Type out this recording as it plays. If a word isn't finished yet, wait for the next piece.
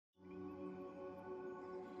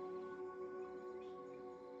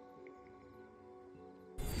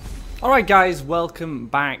Alright guys, welcome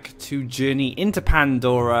back to Journey into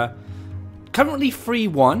Pandora. Currently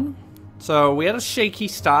 3-1, so we had a shaky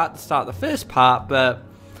start to start the first part, but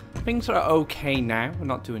things are okay now. We're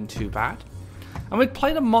not doing too bad. And we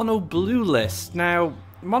played a mono blue list. Now,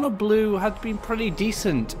 mono blue has been pretty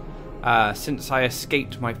decent since I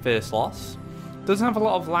escaped my first loss. Doesn't have a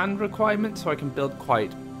lot of land requirements, so I can build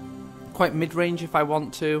quite mid-range if I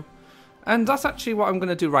want to. And that's actually what I'm going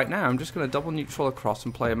to do right now. I'm just going to double neutral across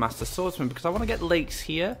and play a Master Swordsman because I want to get lakes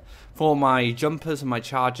here for my jumpers and my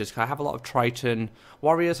charges. Because I have a lot of Triton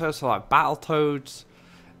warriors, I also like Battletoads.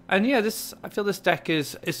 And yeah, I feel this deck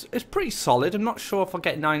is pretty solid. I'm not sure if I'll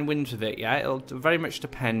get 9 wins with it yet. It'll very much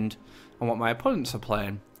depend on what my opponents are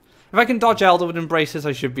playing. If I can dodge Elderwood Embraces,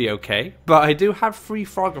 I should be okay. But I do have 3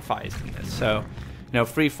 Frogifies in this. So, you know,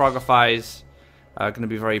 3 Frogifies are going to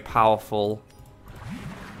be very powerful.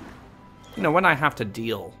 You know, when I have to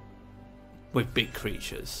deal with big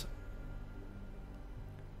creatures.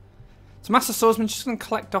 So Master Swordsman's just going to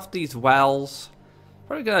collect off these wells.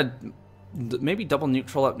 Probably going to maybe double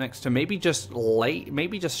neutral up next to maybe just lake,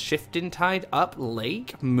 maybe just Shifting Tide up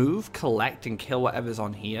lake, move, collect, and kill whatever's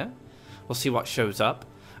on here. We'll see what shows up.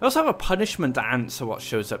 I also have a punishment to answer what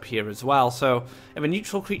shows up here as well. So if a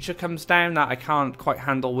neutral creature comes down that I can't quite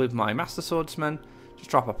handle with my Master Swordsman, just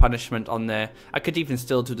drop a punishment on there. I could even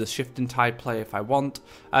still do the Shifting Tide play if I want,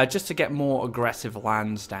 just to get more aggressive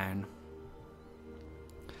lands down.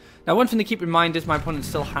 Now, one thing to keep in mind is my opponent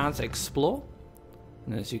still has Explore,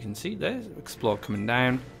 and as you can see, there's Explore coming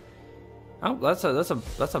down. Oh, that's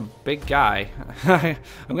a big guy. I'm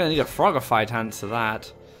gonna need a Frogify to answer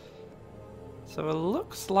that. So it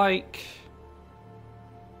looks like,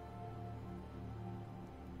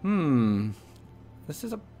 this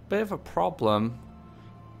is a bit of a problem.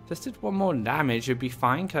 If this did 1 more damage, it'd be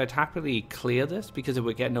fine, because I'd happily clear this because it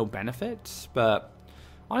would get no benefits, but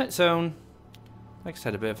on its own, like I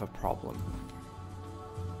said, a bit of a problem.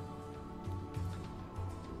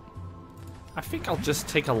 I think I'll just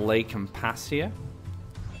take a lake and pass here.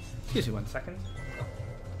 Excuse me 1 second.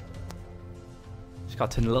 Just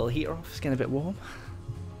gotta turn the little heater off, it's getting a bit warm.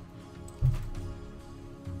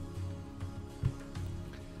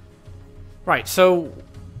 Right, so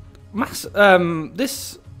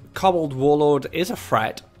this Cobbled Warlord is a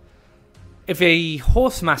threat. If a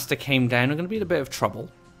Horsemaster came down, I'm going to be in a bit of trouble.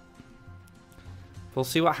 We'll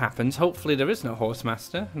see what happens. Hopefully there is no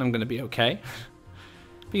Horsemaster, and I'm going to be okay.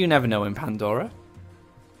 But you never know in Pandora.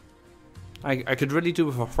 I could really do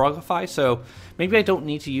with a Frogify, so maybe I don't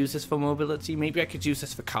need to use this for mobility. Maybe I could use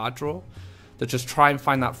this for card draw. To just try and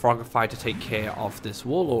find that Frogify to take care of this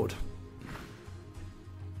Warlord.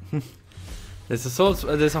 There's a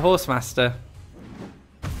Horsemaster.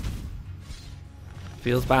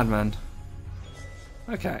 Feels bad, man.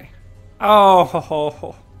 Okay.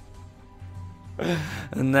 Oh!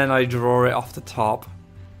 And then I draw it off the top.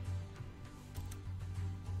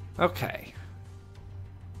 Okay.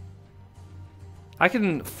 I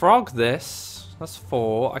can frog this. That's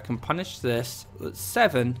 4. I can punish this. That's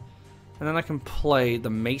 7. And then I can play the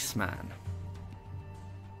Mace Man.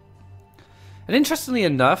 And interestingly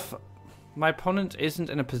enough, my opponent isn't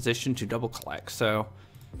in a position to double collect, so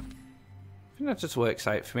I think that just works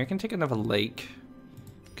out for me. I can take another lake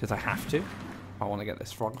because I have to. I want to get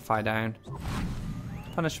this Frogify down.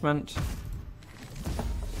 Punishment.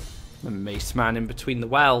 The Mace Man in between the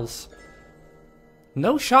wells.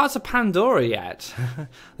 No shards of Pandora yet.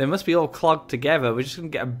 They must be all clogged together. We're just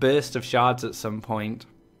going to get a burst of shards at some point.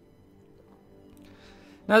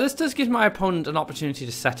 Now this does give my opponent an opportunity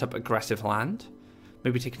to set up aggressive land.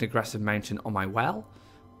 Maybe take an aggressive mountain on my well.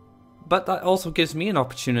 But that also gives me an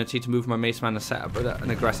opportunity to move my Mace Man and set up an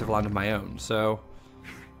aggressive land of my own. So,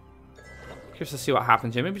 curious to see what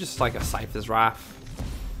happens here. Maybe just like a Cypher's Wrath.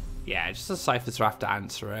 Yeah, just a Cypher's Wrath to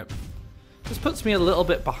answer it. This puts me a little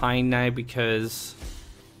bit behind now because,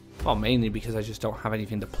 well, mainly because I just don't have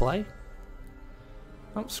anything to play.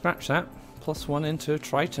 Oh, scratch that. +1 into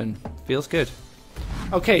Triton. Feels good.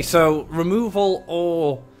 Okay, so removal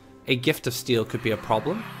or a Gift of Steel could be a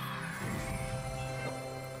problem.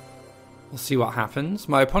 We'll see what happens.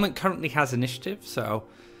 My opponent currently has initiative, so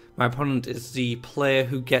my opponent is the player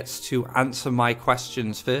who gets to answer my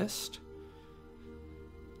questions first.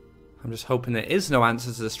 I'm just hoping there is no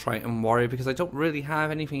answer to this Triton Warrior because I don't really have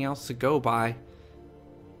anything else to go by.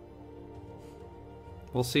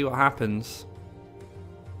 We'll see what happens.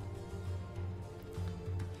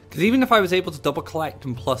 Because even if I was able to double collect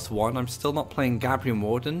and +1, I'm still not playing Gabrian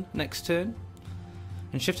Warden next turn.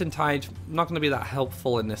 And Shifting Tide, not going to be that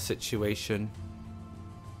helpful in this situation.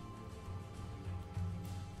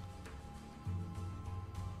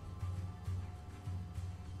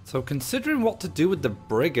 So considering what to do with the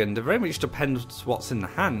Brigand, it very much depends what's in the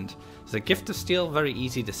hand. There's a Gift of Steel, very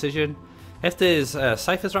easy decision. If there's a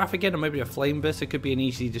Cypher's Wrath again, or maybe a Flame Burst, it could be an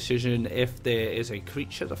easy decision if there is a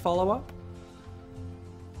creature to follow up.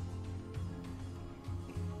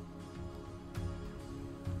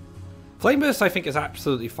 Flame Burst I think is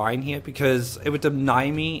absolutely fine here because it would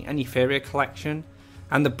deny me any Faeria collection,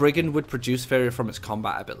 and the Brigand would produce Faeria from its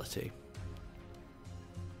combat ability.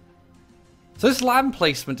 So this land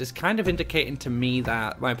placement is kind of indicating to me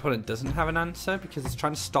that my opponent doesn't have an answer because it's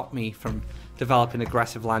trying to stop me from developing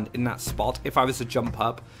aggressive land in that spot if I was to jump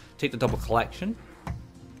up, take the double collection.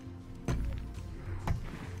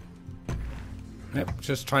 Yep,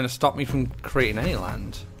 just trying to stop me from creating any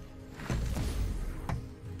land.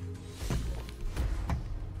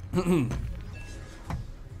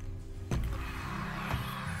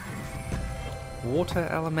 Water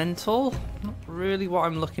Elemental, not really what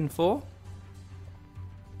I'm looking for.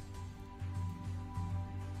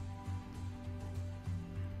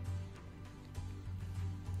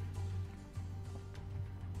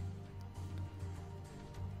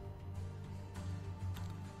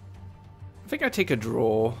 I think I take a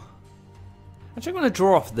draw. Actually, I'm going to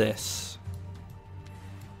draw off this.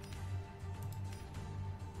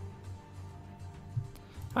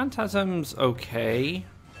 Phantasm's okay.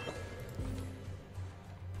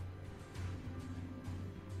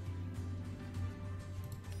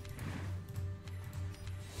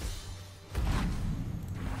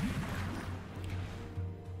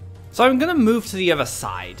 So I'm going to move to the other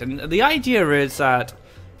side, and the idea is that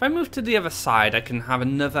if I move to the other side, I can have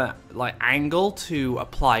another angle to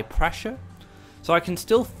apply pressure. So I can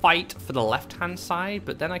still fight for the left-hand side,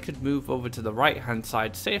 but then I could move over to the right-hand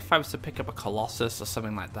side, say if I was to pick up a Colossus or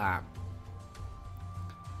something like that.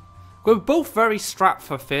 We're both very strapped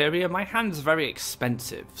for Faeria. My hand's very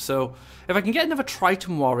expensive, so if I can get another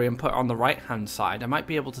Triton Warrior and put it on the right-hand side, I might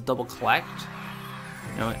be able to double collect,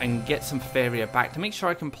 and get some Faeria back to make sure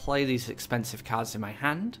I can play these expensive cards in my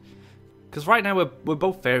hand. Because right now we're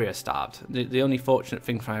both Faeria starved. The only fortunate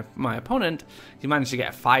thing for my opponent, he managed to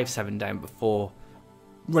get a 5/7 down before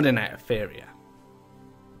running out of Faeria.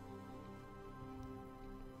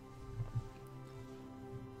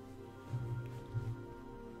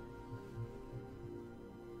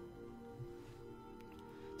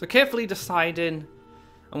 So carefully deciding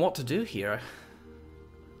on what to do here.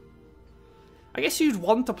 I guess you'd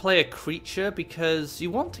want to play a creature because you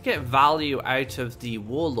want to get value out of the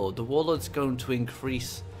Warlord. The Warlord's going to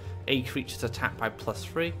increase a creature's attack by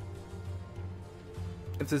 +3.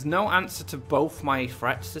 If there's no answer to both my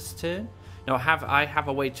threats this turn, I have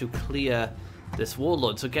a way to clear this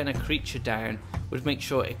Warlord. So getting a creature down would make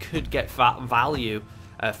sure it could get value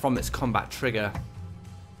from its combat trigger.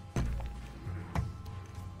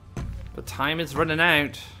 But time is running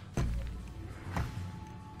out.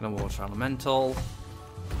 Gonna Water Elemental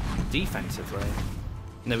defensively.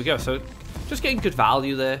 And there we go. So just getting good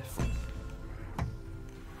value there.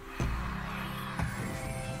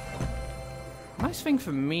 Nice thing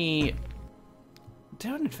for me,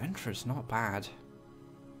 Daring Adventurer is not bad.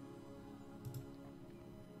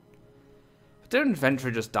 But Daring Adventurer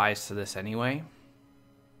just dies to this anyway.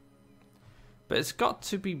 But it's got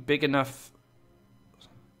to be big enough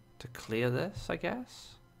to clear this, I guess.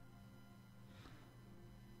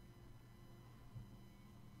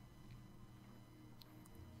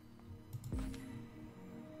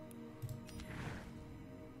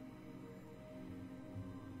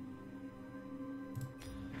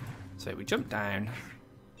 So we jump down,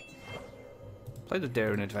 play the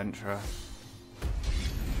Daring Adventurer,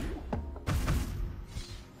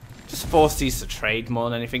 just force these to trade more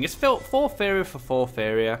than anything. It's 4 Faeria for 4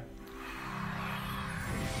 Faeria.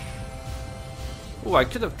 Oh, I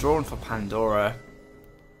could have drawn for Pandora.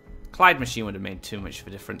 Clyde Machine would have made too much of a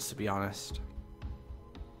difference, to be honest.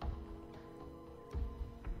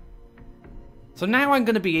 So now I'm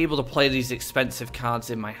going to be able to play these expensive cards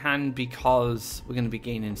in my hand because we're going to be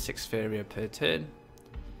gaining 6 Faeria per turn.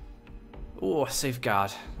 Oh,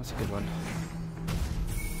 Safeguard. That's a good one.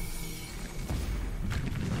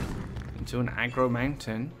 Into an Aggro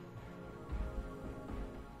Mountain.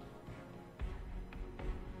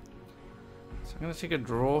 So I'm going to take a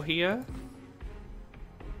draw here.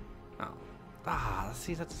 Oh.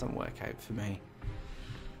 See, that doesn't work out for me.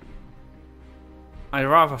 I'd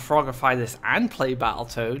rather Frogify this and play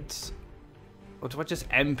Battletoads. Or do I just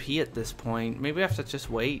MP at this point? Maybe I have to just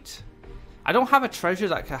wait. I don't have a treasure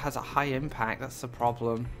that has a high impact. That's the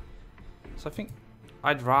problem. So I think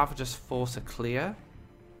I'd rather just force a clear.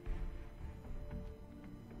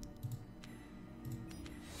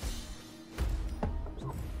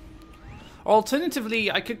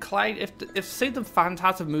 Alternatively, I could Clyde, if say the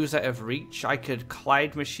Phantasm moves out of reach, I could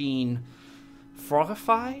Clyde Machine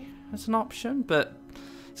Frogify as an option, but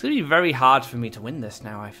it's going to be very hard for me to win this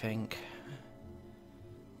now, I think.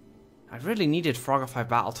 I really needed Frogify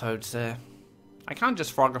Battletoads there. I can't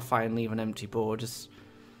just Frogify and leave an empty board, it's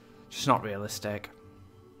just not realistic.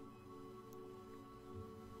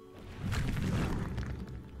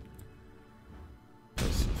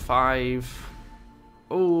 There's 5.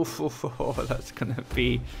 Oh, that's going to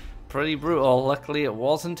be pretty brutal. Luckily, it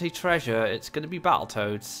wasn't a treasure. It's going to be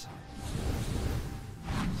Battletoads.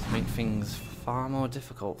 This makes things far more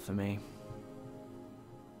difficult for me.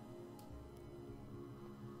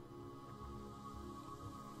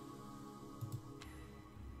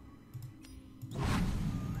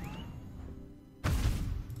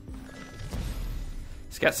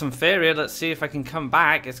 Let's get some Faeria. Let's see if I can come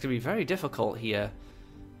back. It's going to be very difficult here.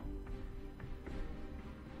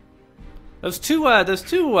 Those two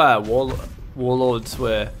warlords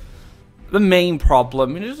were the main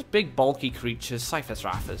problem. You know, just big bulky creatures. Cypher's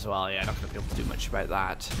Wrath as well. Yeah, not going to be able to do much about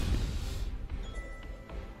that.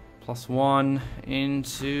 +1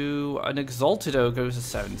 into an Exalted Ogre goes to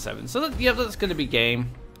 7/7. So that, yeah, that's going to be game.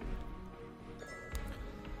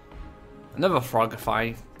 Another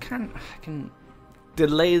Frogify. I can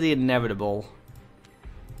delay the inevitable.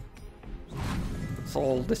 That's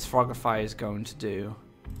all this Frogify is going to do.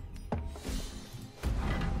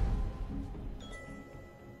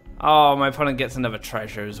 Oh, my opponent gets another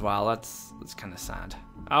treasure as well. That's kind of sad.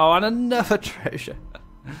 Oh, and another treasure.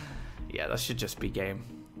 Yeah, that should just be game.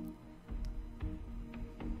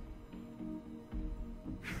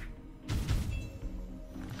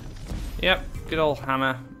 Yep, good old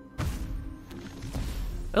hammer.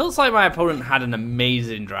 It looks like my opponent had an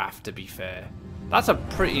amazing draft, to be fair. That's a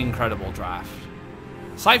pretty incredible draft.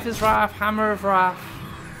 Cypher's Wrath, Hammer of Wrath,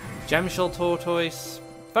 Gemshell Tortoise.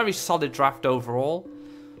 Very solid draft overall.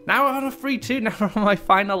 Now we're on a 3-2, now we're on my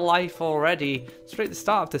final life already. Straight at the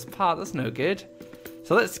start of this part, that's no good.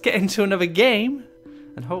 So let's get into another game,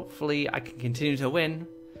 and hopefully I can continue to win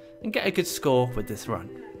and get a good score with this run.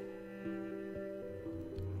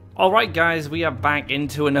 Alright guys, we are back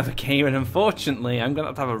into another game, and unfortunately I'm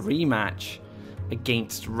going to have a rematch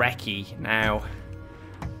against Reki. Now,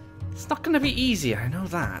 it's not going to be easy, I know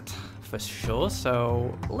that for sure,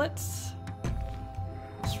 so let's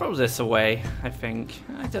throw this away, I think.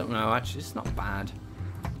 I don't know, actually, it's not bad.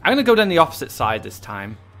 I'm going to go down the opposite side this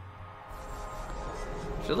time.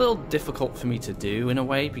 It's a little difficult for me to do in a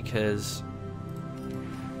way because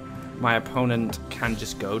my opponent can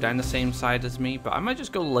just go down the same side as me, but I might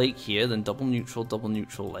just go lake here, then double neutral,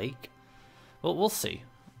 lake. Well, we'll see.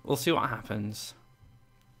 We'll see what happens.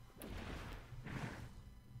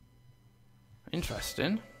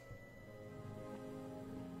 Interesting.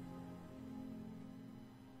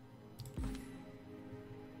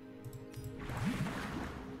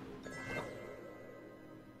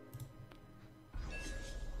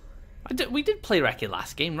 We did play Reki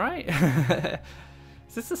last game, right?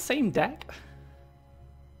 Is this the same deck?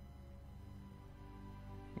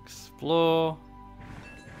 Explore.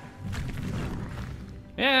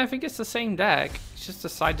 Yeah, I think it's the same deck. It's just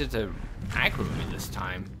decided to aggro me this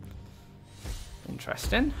time.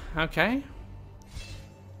 Interesting. Okay.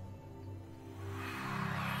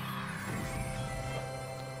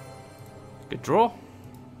 Good draw.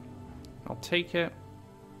 I'll take it.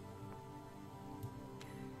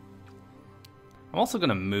 I'm also going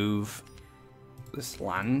to move this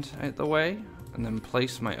land out the way and then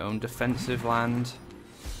place my own defensive land.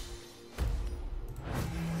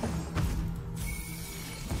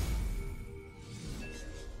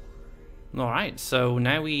 Alright, so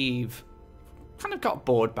now we've kind of got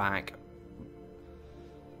board back.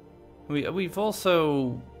 We've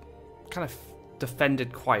also kind of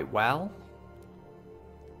defended quite well.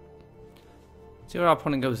 See where our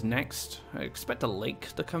opponent goes next. I expect a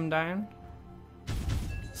lake to come down.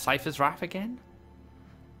 Cypher's Wrath again?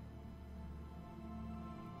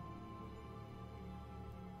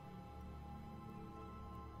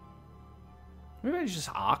 Maybe I just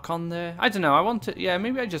arc on there. I don't know, I want to... Yeah,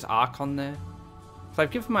 maybe I just arc on there. So I've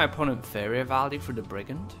given my opponent Faeria value for the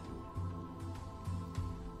Brigand.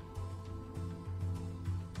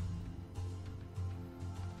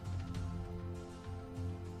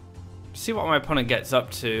 See what my opponent gets up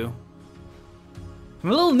to. I'm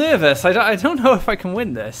a little nervous. I don't know if I can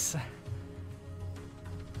win this.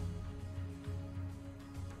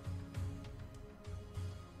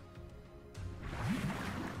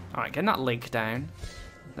 Alright, getting that lake down.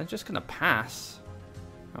 They're just gonna pass.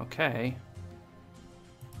 Okay.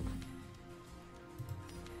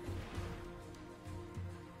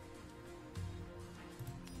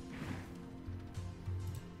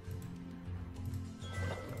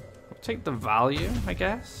 Take the value, I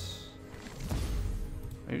guess.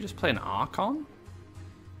 Maybe just play an Archon?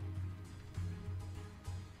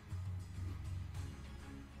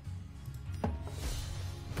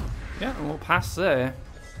 Yeah, we'll pass there.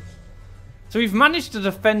 So we've managed to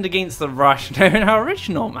defend against the Rush. Now, in our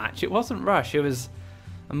original match, it wasn't Rush. It was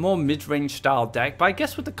a more mid-range style deck. But I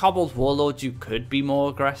guess with the Cobbled Warlords, you could be more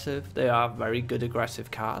aggressive. They are very good aggressive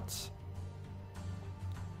cards.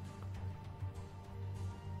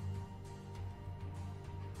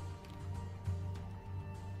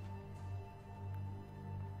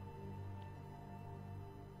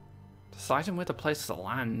 Deciding where to place the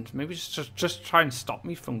land. Maybe just try and stop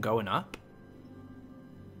me from going up.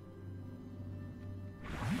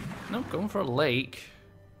 Nope, going for a lake.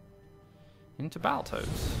 Into Baltos.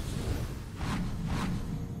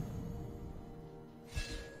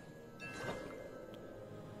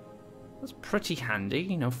 That's pretty handy,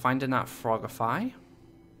 you know, finding that Frogify.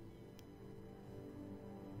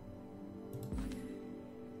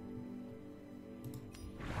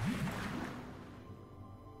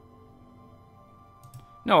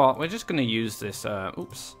 You know what, we're just going to use this,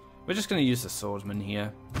 oops. We're just going to use the Swordsman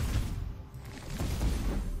here.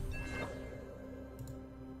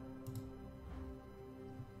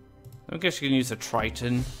 I guess you can use a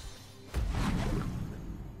Triton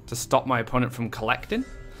to stop my opponent from collecting.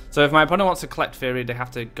 So if my opponent wants to collect Faeria, they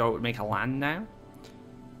have to go make a land now.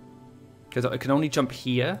 Because it can only jump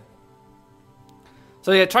here.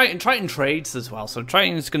 So yeah, Triton trades as well. So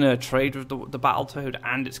Triton is going to trade with the Battletoad,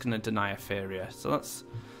 and it's going to deny a Faeria. So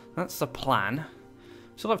that's the plan.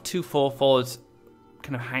 Still have 2 4/4s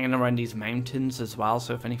kind of hanging around these mountains as well.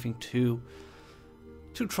 So if anything too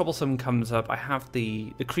troublesome comes up, I have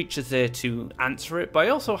the creatures there to answer it. But I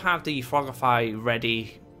also have the Frogify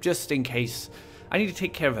ready just in case I need to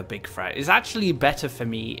take care of a big threat. It's actually better for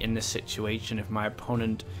me in this situation if my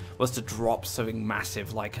opponent was to drop something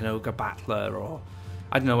massive like an Ogre Battler or,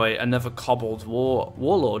 I don't know, another Cobbled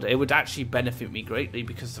Warlord. It would actually benefit me greatly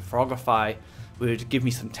because the Frogify would give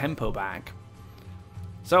me some tempo back.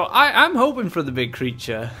 So I'm hoping for the big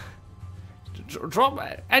creature. Drop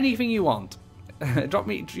anything you want.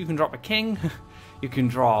 You can drop a king. You can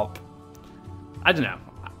drop, I don't know.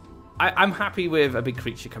 I'm happy with a big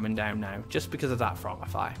creature coming down now, just because of that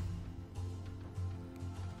Frogify.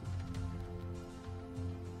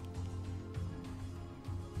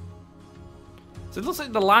 So it looks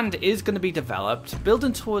like the land is going to be developed,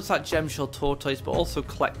 building towards that Gemshell Tortoise, but also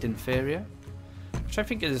collecting Faeria, which I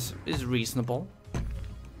think is reasonable.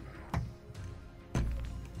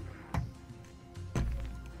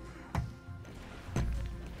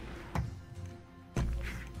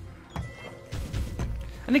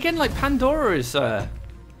 And again, like, Pandora is so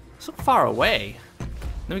far away.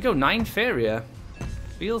 There we go, 9 Faeria.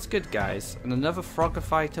 Feels good, guys. And another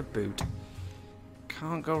Frogify to boot.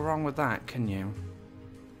 Can't go wrong with that, can you?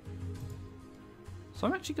 So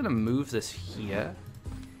I'm actually going to move this here.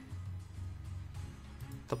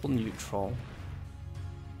 Double neutral.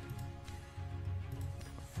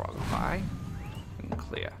 Frogify. And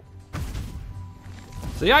clear.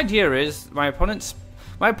 So the idea is my opponent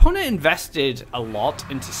invested a lot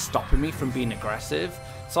into stopping me from being aggressive,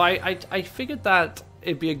 so I figured that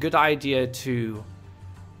it'd be a good idea to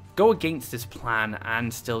go against this plan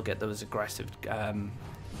and still get those aggressive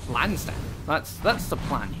lands down. That's the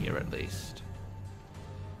plan here, at least.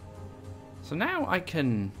 So now I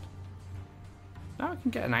can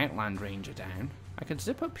get an Outland Ranger down. I can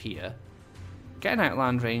zip up here, get an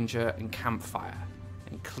Outland Ranger and Campfire,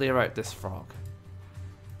 and clear out this frog.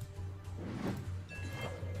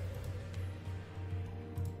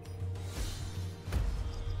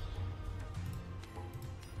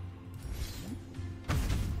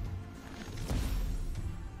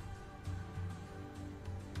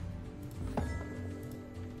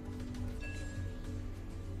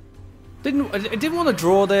 I didn't want to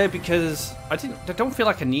draw there because I don't feel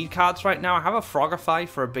like I need cards right now. I have a Frogify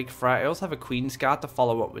for a big threat. I also have a Queen's Guard to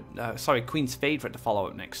follow up with, Queen's Favourite to follow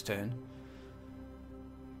up next turn.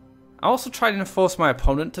 I also tried to force my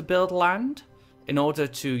opponent to build land in order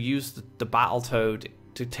to use the Battletoad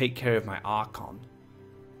to take care of my Archon.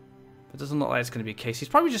 But it doesn't look like it's going to be the case. He's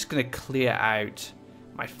probably just going to clear out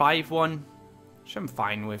my 5/1, which I'm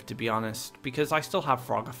fine with, to be honest, because I still have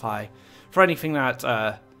Frogify for anything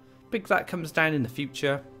that big that comes down in the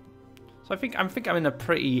future. So I think I'm in a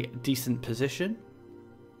pretty decent position.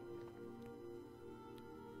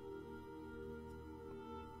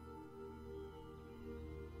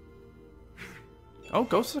 Oh,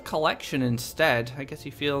 goes to the collection instead. I guess he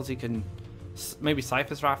feels he can maybe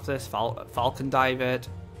Cypher's Wrath this, Falcon Dive it.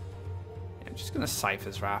 Yeah, I'm just gonna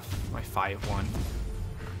Cypher's Wrath my 5/1.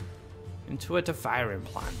 into a devouring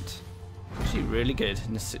plant. Actually really good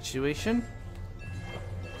in this situation.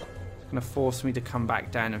 It's going to force me to come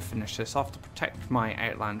back down and finish this off to protect my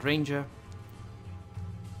Outland Ranger.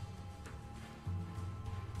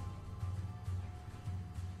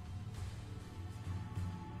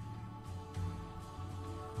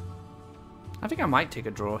 I think I might take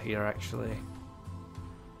a draw here, actually.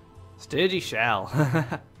 Sturdy Shell.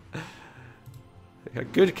 A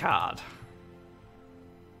good card.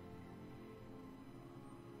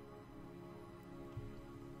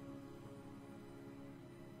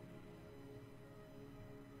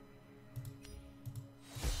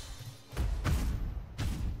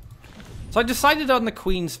 So I decided on the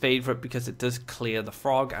Queen's Favourite because it does clear the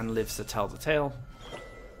frog and lives to tell the tale.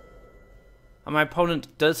 And my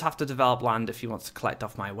opponent does have to develop land if he wants to collect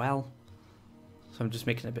off my well. So I'm just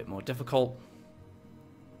making it a bit more difficult.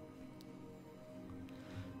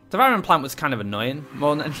 The Devouring Plant was kind of annoying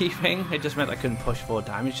more than anything. It just meant I couldn't push 4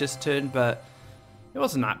 damage this turn, but it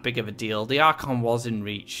wasn't that big of a deal. The Archon was in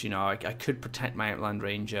reach, you know, I could protect my Outland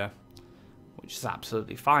Ranger, which is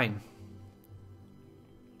absolutely fine.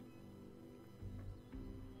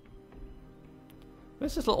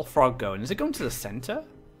 Where's this little frog going? Is it going to the center?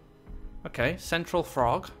 Okay, central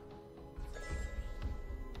frog.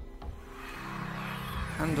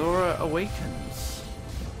 Pandora awakens.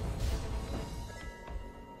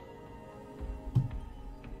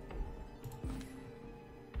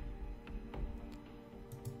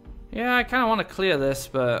 Yeah, I kind of want to clear this,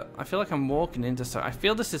 but I feel like I'm walking into so. I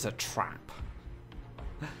feel this is a trap.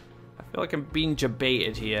 I feel like I'm being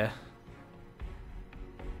jebaited here.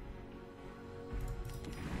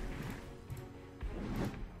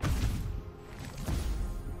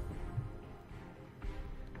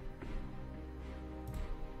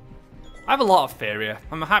 I have a lot of Faeria.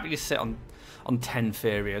 I'm happy to sit on 10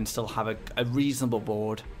 Faeria and still have a reasonable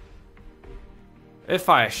board.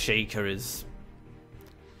 Earthfire Shaker is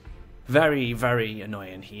very, very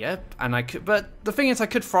annoying here, and I could. But the thing is, I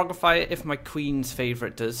could Frogify it if my Queen's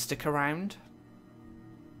Favourite does stick around.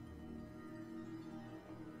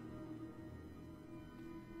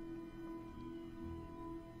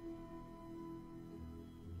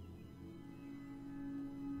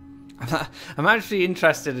 I'm actually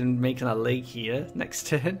interested in making a lake here next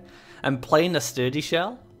turn and playing a Sturdy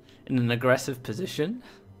Shell in an aggressive position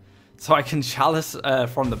so I can chalice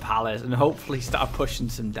from the palace and hopefully start pushing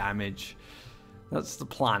some damage. That's the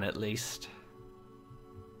plan, at least.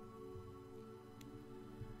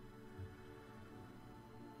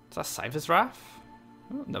 Is that Cypher's Wrath?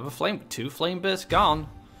 Oh, another flame. 2 Flame Burst gone.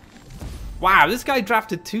 Wow, this guy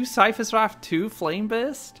drafted 2 Cypher's Wrath, 2 Flame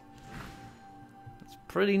Burst?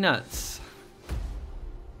 Pretty nuts.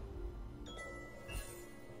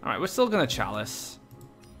 Alright, we're still gonna chalice.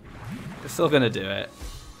 We're still gonna do it.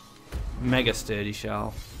 Mega Sturdy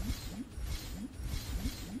Shell.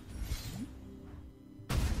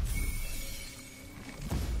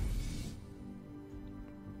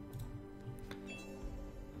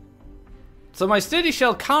 So my Sturdy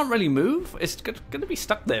Shell can't really move. It's gonna be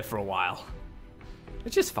stuck there for a while.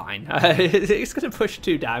 Which is fine. It's going to push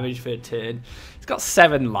 2 damage for a turn. It's got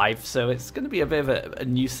 7 life, so it's going to be a bit of a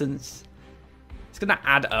nuisance. It's going to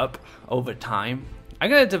add up over time. I'm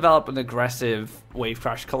going to develop an aggressive Wave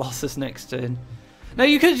Crash Colossus next turn. Now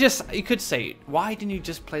you could say, why didn't you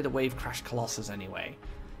just play the Wave Crash Colossus anyway?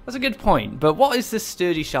 That's a good point, but what is this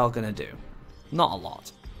Sturdy Shell going to do? Not a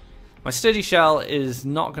lot. My Sturdy Shell is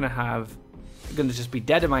not going to just be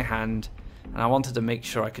dead in my hand, and I wanted to make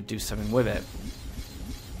sure I could do something with it.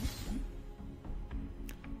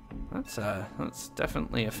 That's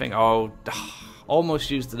definitely a thing. Oh, almost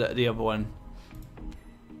used the other one.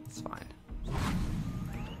 It's fine.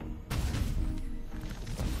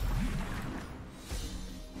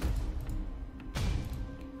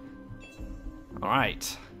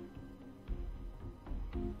 Alright.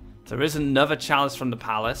 There is another chalice from the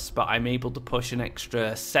palace, but I'm able to push an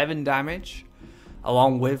extra 7 damage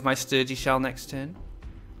along with my Sturdy Shell next turn.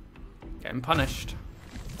 Getting punished.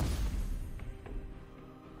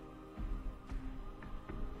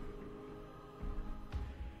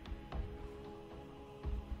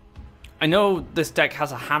 I know this deck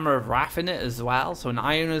has a Hammer of Wrath in it as well, so an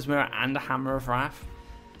Iona's Mirror and a Hammer of Wrath.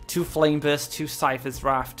 2 Flame Bursts, 2 Cypher's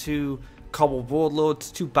Wrath, 2 Cobbled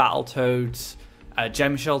Warlords, 2 Battletoads, a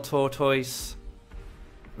Gemshell Tortoise,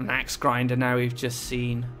 an Axe Grinder now we've just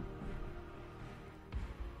seen.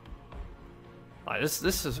 Like, this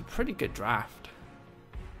is a pretty good draft.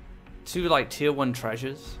 2 like tier 1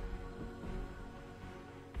 treasures.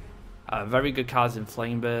 Very good cards in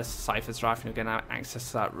Flame Burst, Cypher's Wrath, and you're going to have access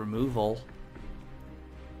to that removal.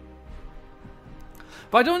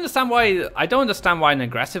 But I don't understand why an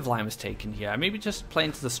aggressive line was taken here. Maybe just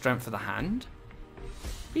playing to the strength of the hand.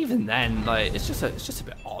 But even then, like it's just a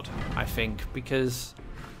bit odd, I think, because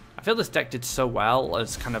I feel this deck did so well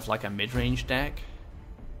as kind of like a mid-range deck.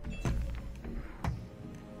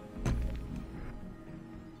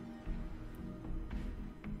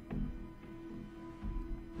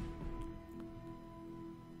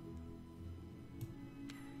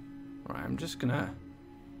 Right, I'm just gonna...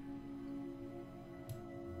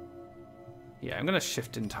 Yeah, I'm gonna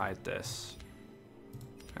shift and tide this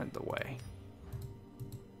out of the way.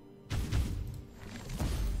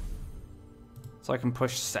 So I can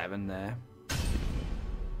push 7 there. Oh,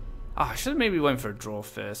 I should have maybe went for a draw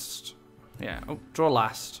first. Yeah, oh, draw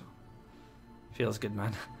last. Feels good,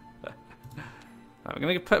 man. I'm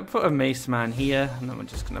gonna put a Mace Man here, and then we're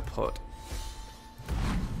just gonna put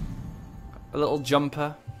a little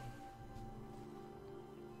jumper.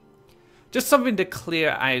 Just something to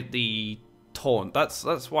clear out the taunt.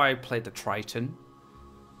 That's why I played the Triton.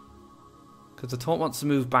 Because the taunt wants to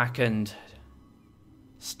move back and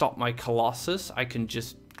stop my Colossus. I can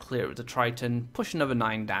just clear it with the Triton, push another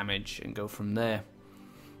 9 damage, and go from there.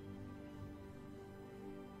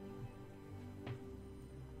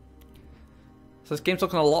 So this game's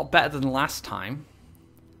looking a lot better than last time.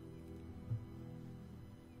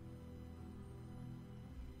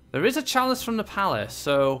 There is a Chalice from the Palace,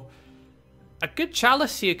 so a good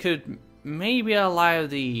Chalice here could maybe allow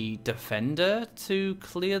the Defender to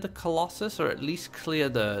clear the Colossus, or at least clear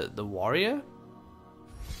the Warrior.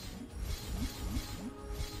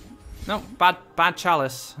 No, bad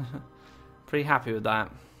Chalice. Pretty happy with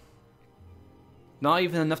that. Not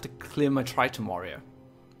even enough to clear my Triton Warrior,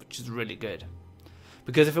 which is really good.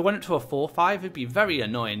 Because if it went up to a 4-5, it'd be very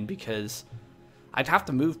annoying because I'd have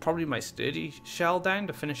to move probably my Sturdy Shell down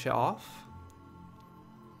to finish it off.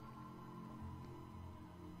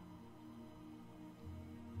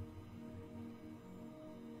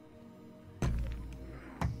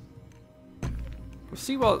 We'll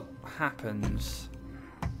see what happens.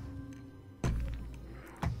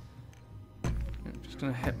 I'm just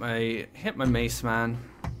gonna hit my Mace Man.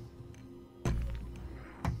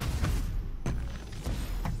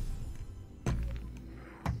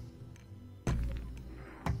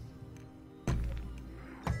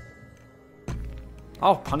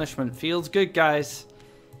 Oh, punishment feels good, guys.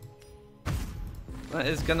 That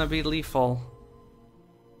is gonna be lethal.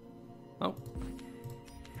 Oh.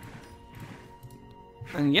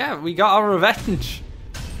 And yeah, we got our revenge.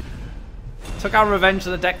 Took our revenge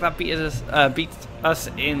on the deck that beat us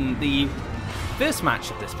in the first match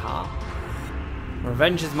of this part.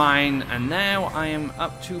 Revenge is mine, and now I am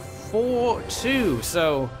up to 4-2.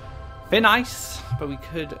 So, been nice, but we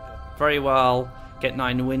could very well get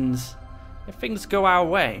 9 wins if things go our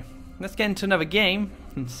way. Let's get into another game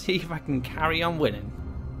and see if I can carry on winning.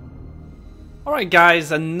 Alright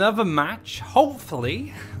guys, another match.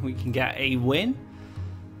 Hopefully we can get a win.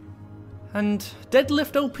 And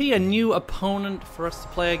Deadlift OP, a new opponent for us to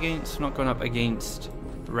play against. Not going up against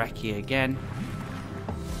Reki again.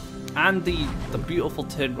 And the beautiful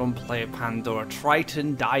turn 1 player Pandora,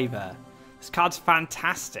 Triton Diver. This card's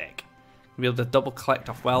fantastic. You'll be able to double collect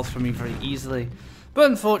off wells for me very easily. But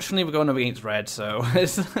unfortunately we're going up against red, so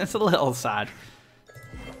it's a little sad.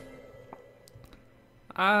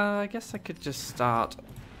 I guess I could just start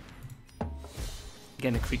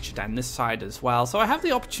getting a creature down this side as well. So I have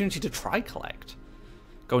the opportunity to try collect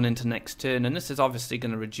going into next turn, and this is obviously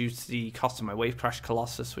going to reduce the cost of my Wave Crash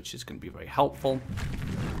Colossus, which is going to be very helpful.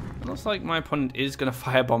 It looks like my opponent is going to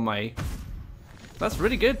firebomb my... That's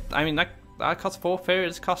really good. I mean, that costs 4 Faeria,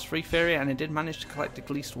 this costs 3 Faeria, and I did manage to collect at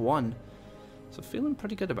least 1. So feeling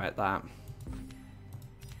pretty good about that.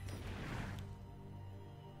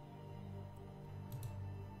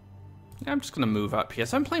 Yeah, I'm just going to move up here.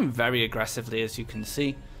 So I'm playing very aggressively, as you can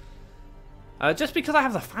see. Just because I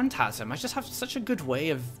have the Phantasm, I just have such a good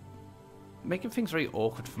way of making things very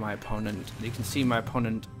awkward for my opponent. You can see my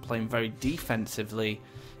opponent playing very defensively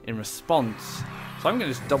in response. So I'm going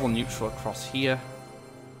to just double neutral across here.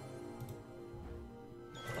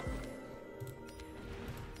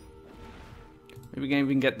 Maybe we can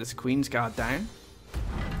even get this Queen's Guard down.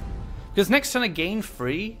 Because next turn I gain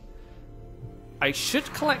 3. I should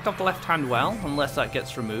collect off the left-hand well, unless that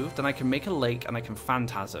gets removed, and I can make a lake and I can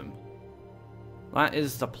Phantasm. That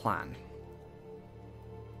is the plan.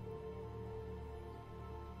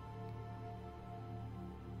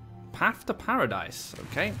 Path to Paradise,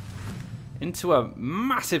 okay. Into a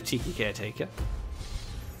massive Tiki Caretaker.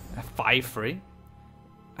 A 5-3.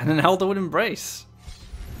 And an Elderwood Embrace.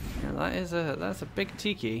 Yeah, that's a big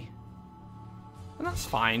Tiki. And that's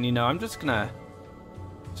fine, you know, I'm just gonna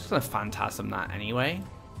Just gonna Phantasm that anyway.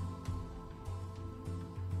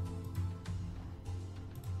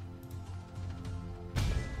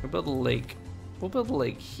 We'll build a lake. We'll build a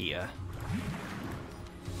lake here.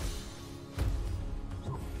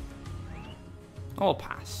 I'll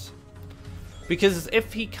pass. Because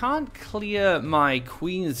if he can't clear my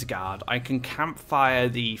Queen's Guard, I can campfire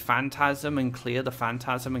the Phantasm and clear the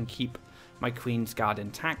Phantasm and keep my Queen's Guard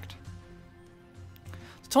intact.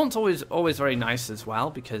 The taunt's always very nice as well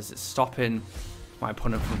because it's stopping my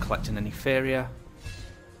opponent from collecting any Faeria.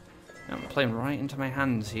 I'm playing right into my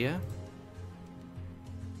hands here.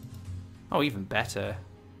 Oh, even better.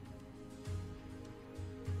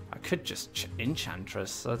 I could just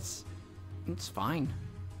Enchantress. That's fine.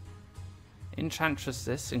 Enchantress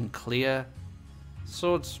this and clear.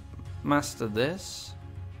 Swords Master this.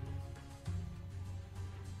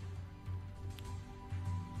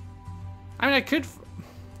 I mean,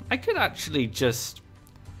 I could actually just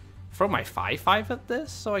throw my 5/5 at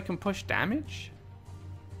this so I can push damage.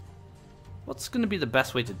 What's going to be the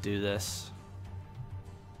best way to do this?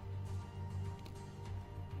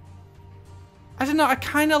 I don't know. I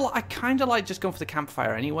kind of like just going for the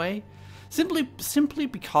campfire anyway, simply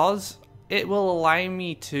because it will allow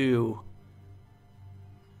me to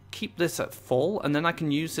keep this at full, and then I can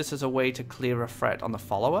use this as a way to clear a threat on the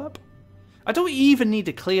follow-up. I don't even need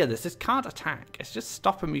to clear this. This can't attack. It's just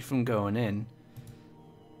stopping me from going in.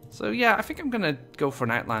 So yeah, I think I'm gonna go for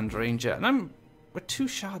an Outland Ranger, and we're 2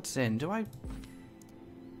 shards in. Do I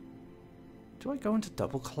go into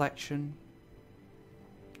double collection?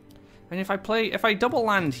 And if I double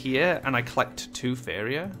land here and I collect 2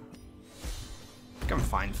 Faeria, I think I'm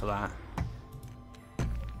fine for that.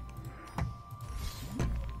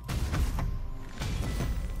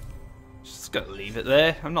 Just gonna leave it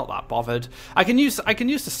there. I'm not that bothered. I can use the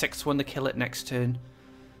 6th one to kill it next turn.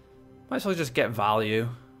 Might as well just get value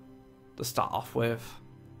to start off with.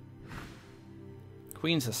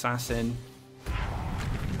 Queen's Assassin.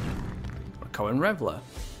 Cohen Reveler.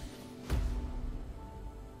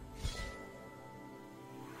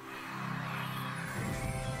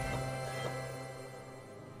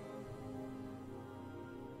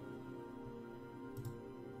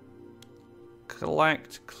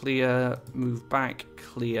 Collect, clear, move back,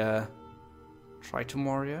 clear, Triton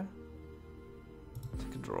Warrior.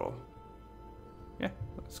 Take a draw. Yeah,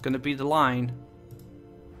 that's going to be the line.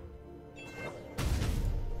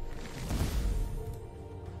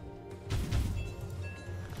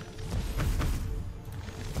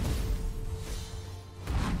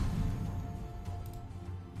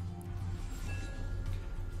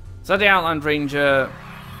 So the Outland Ranger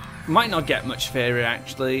might not get much Faeria,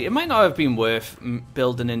 actually. It might not have been worth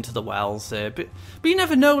building into the wells there, but you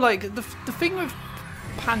never know. Like the thing with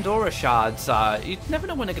Pandora shards, you never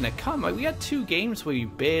know when they're gonna come. Like we had 2 games where you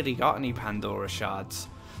barely got any Pandora shards.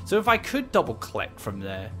 So if I could double collect from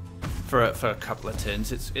there for a couple of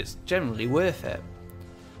turns, it's generally worth it.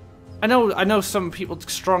 I know some people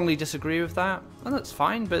strongly disagree with that, and that's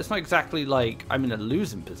fine. But it's not exactly like I'm in a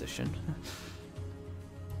losing position.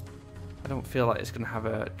 I don't feel like it's going to have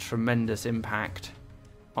a tremendous impact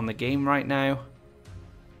on the game right now,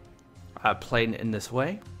 playing it in this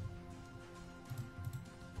way.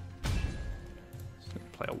 Just going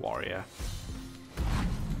to play a warrior.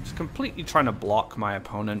 Just completely trying to block my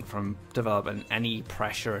opponent from developing any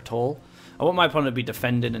pressure at all. I want my opponent to be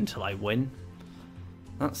defending until I win.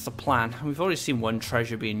 That's the plan. We've already seen 1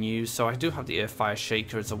 treasure being used, so I do have the Earthfire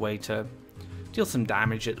Shaker as a way to deal some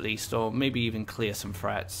damage at least, or maybe even clear some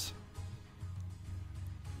threats.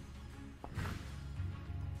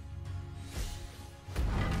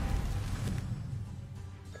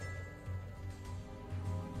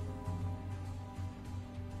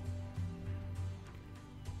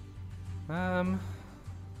 I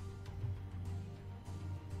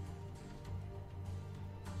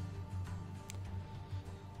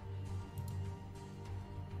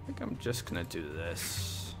think I'm just gonna do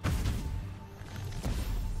this.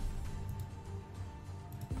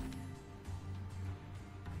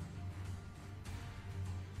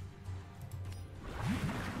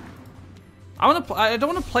 I don't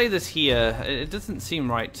want to play this here. It doesn't seem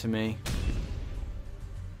right to me.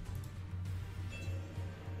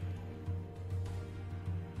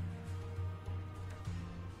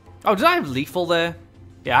 Oh, did I have lethal there?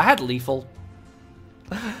 Yeah, I had lethal.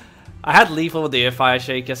 I had lethal with the Earthfire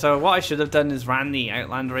Shaker, so what I should have done is ran the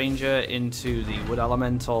Outland Ranger into the Wood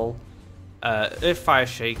Elemental, Earthfire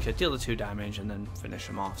Shaker, deal the 2 damage, and then finish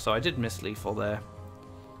him off. So I did miss lethal there.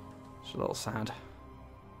 It's a little sad.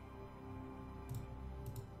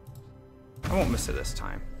 I won't miss it this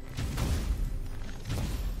time.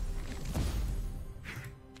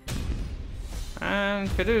 And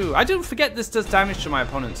Pt2. I do forget this does damage to my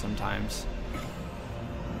opponent sometimes.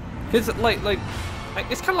 Because, like,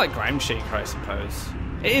 it's kind of like Ground Shaker, I suppose.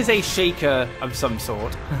 It is a shaker of some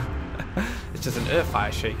sort. It's just an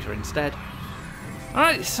Earthfire Shaker instead.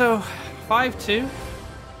 Alright, so 5-2.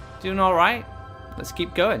 Doing alright. Let's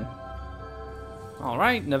keep going.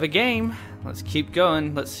 Alright, another game. Let's keep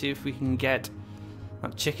going. Let's see if we can get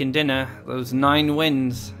that chicken dinner. Those 9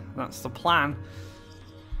 wins. That's the plan.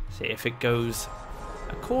 See if it goes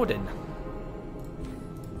according.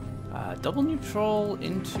 Double neutral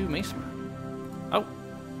into Mason. Oh,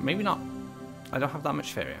 maybe not. I don't have that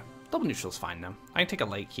much Faeria. Double neutral's fine now. I can take a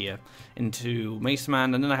lake here into Mason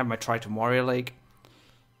Man, and then I have my Triton Warrior Lake.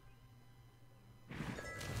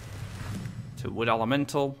 To Wood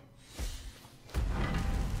Elemental.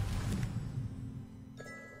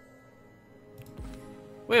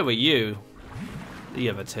 Where were you the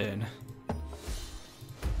other turn?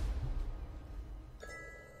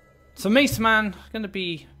 So Mace Man going to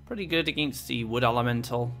be pretty good against the Wood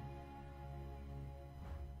Elemental.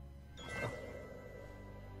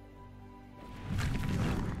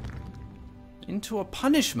 Into a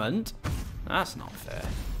punishment? That's not fair.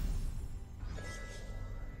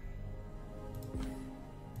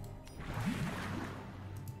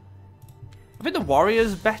 I think the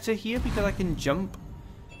Warrior's better here because I can jump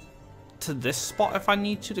to this spot if I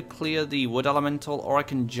need to clear the Wood Elemental, or I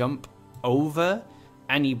can jump over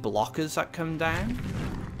any blockers that come down.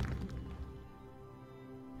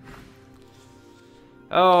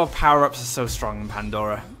 Oh, power-ups are so strong in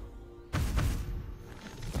Pandora.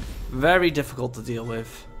 Very difficult to deal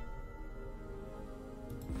with.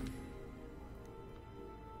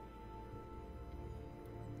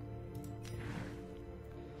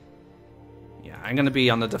 Yeah, I'm going to be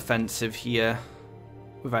on the defensive here,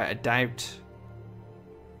 without a doubt.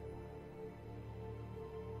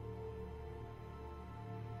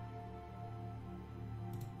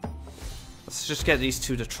 Let's just get these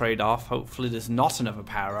two to trade off. Hopefully there's not another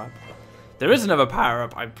power-up. There is another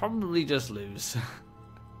power-up. I'd probably just lose.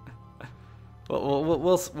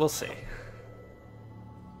 We'll see.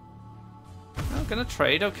 I'm gonna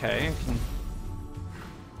trade. Okay, I can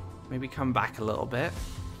maybe come back a little bit.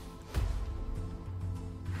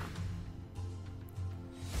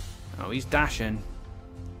 Oh, he's dashing.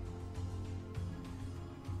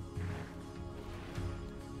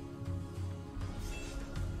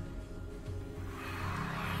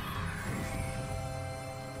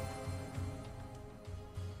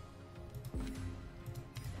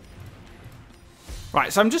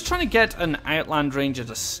 Right, so I'm just trying to get an Outland Ranger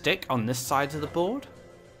to stick on this side of the board.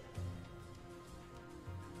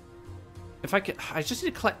 If I could, I just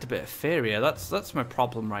need to collect a bit of Faeria. That's my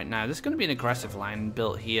problem right now. There's going to be an aggressive line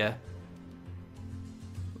built here,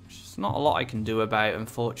 which is not a lot I can do about,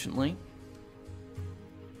 unfortunately.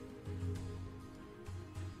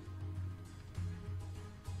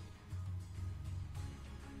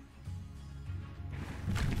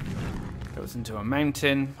 Goes into a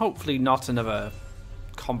mountain. Hopefully not another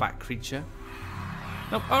combat creature.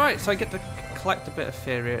 Nope. Alright, so I get to collect a bit of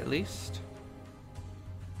Faeria at least.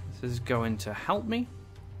 This is going to help me.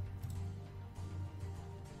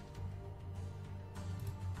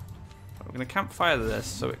 We're going to campfire this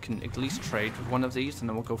so it can at least trade with one of these, and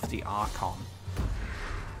then we'll go for the Archon.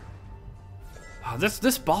 Oh,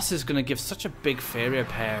 this boss is going to give such a big Faeria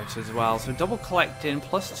payout as well. So double collecting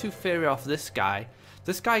plus 2 Faeria off this guy.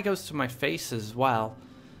 This guy goes to my face as well.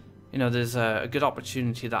 You know, there's a good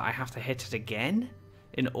opportunity that I have to hit it again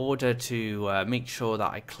in order to make sure that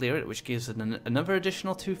I clear it, which gives it another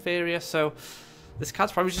additional 2 Faeria. So this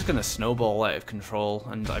card's probably just going to snowball out of control,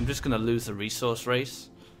 and I'm just going to lose the resource race.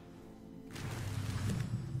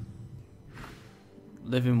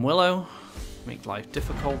 Living Willow, make life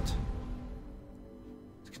difficult.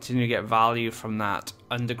 Continue to get value from that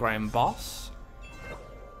underground boss.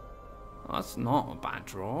 Oh, that's not a bad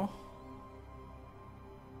draw.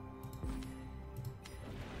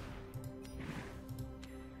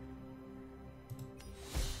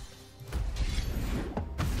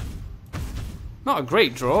 Not a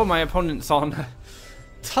great draw. My opponent's on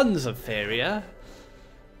tons of Faeria.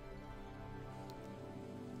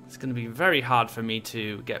 It's going to be very hard for me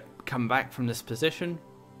to come back from this position.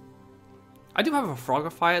 I do have a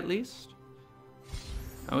Frogify at least.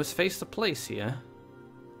 I was face to place here.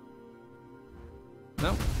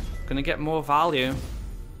 Nope. Gonna get more value.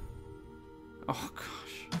 Oh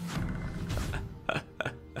gosh.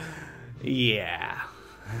 Yeah.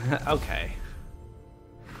 Okay.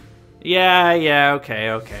 Yeah, okay.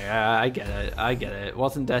 I get it.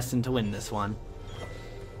 Wasn't destined to win this one.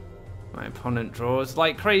 My opponent draws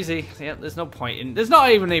like crazy. Yeah, there's no point in... There's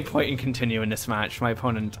not even any point in continuing this match. My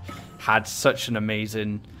opponent had such an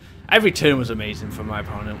amazing... Every turn was amazing for my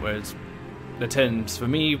opponent, whereas the turns for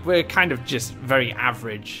me were kind of just very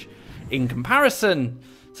average in comparison.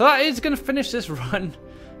 So that is going to finish this run,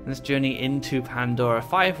 this journey into Pandora.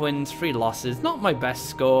 5 wins, 3 losses. Not my best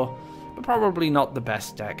score, but probably not the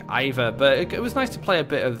best deck either. But it was nice to play a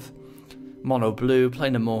bit of mono blue,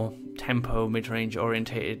 playing a more tempo, mid-range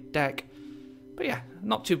orientated deck. But yeah,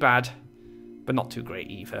 not too bad, but not too great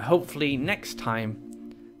either. Hopefully next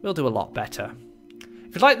time we'll do a lot better.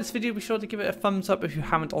 If you like this video, be sure to give it a thumbs up. If you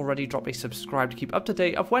haven't already, drop a subscribe to keep up to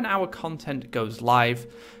date of when our content goes live.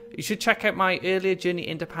 You should check out my earlier journey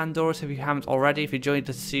into Pandora, so if you haven't already. If you joined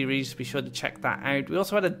the series, be sure to check that out. We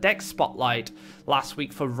also had a deck spotlight last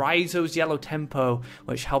week for Raizo's Yellow Tempo,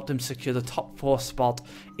 which helped him secure the top 4 spot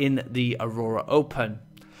in the Aurora Open.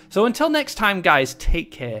 So until next time, guys,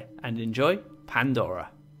 take care and enjoy Pandora.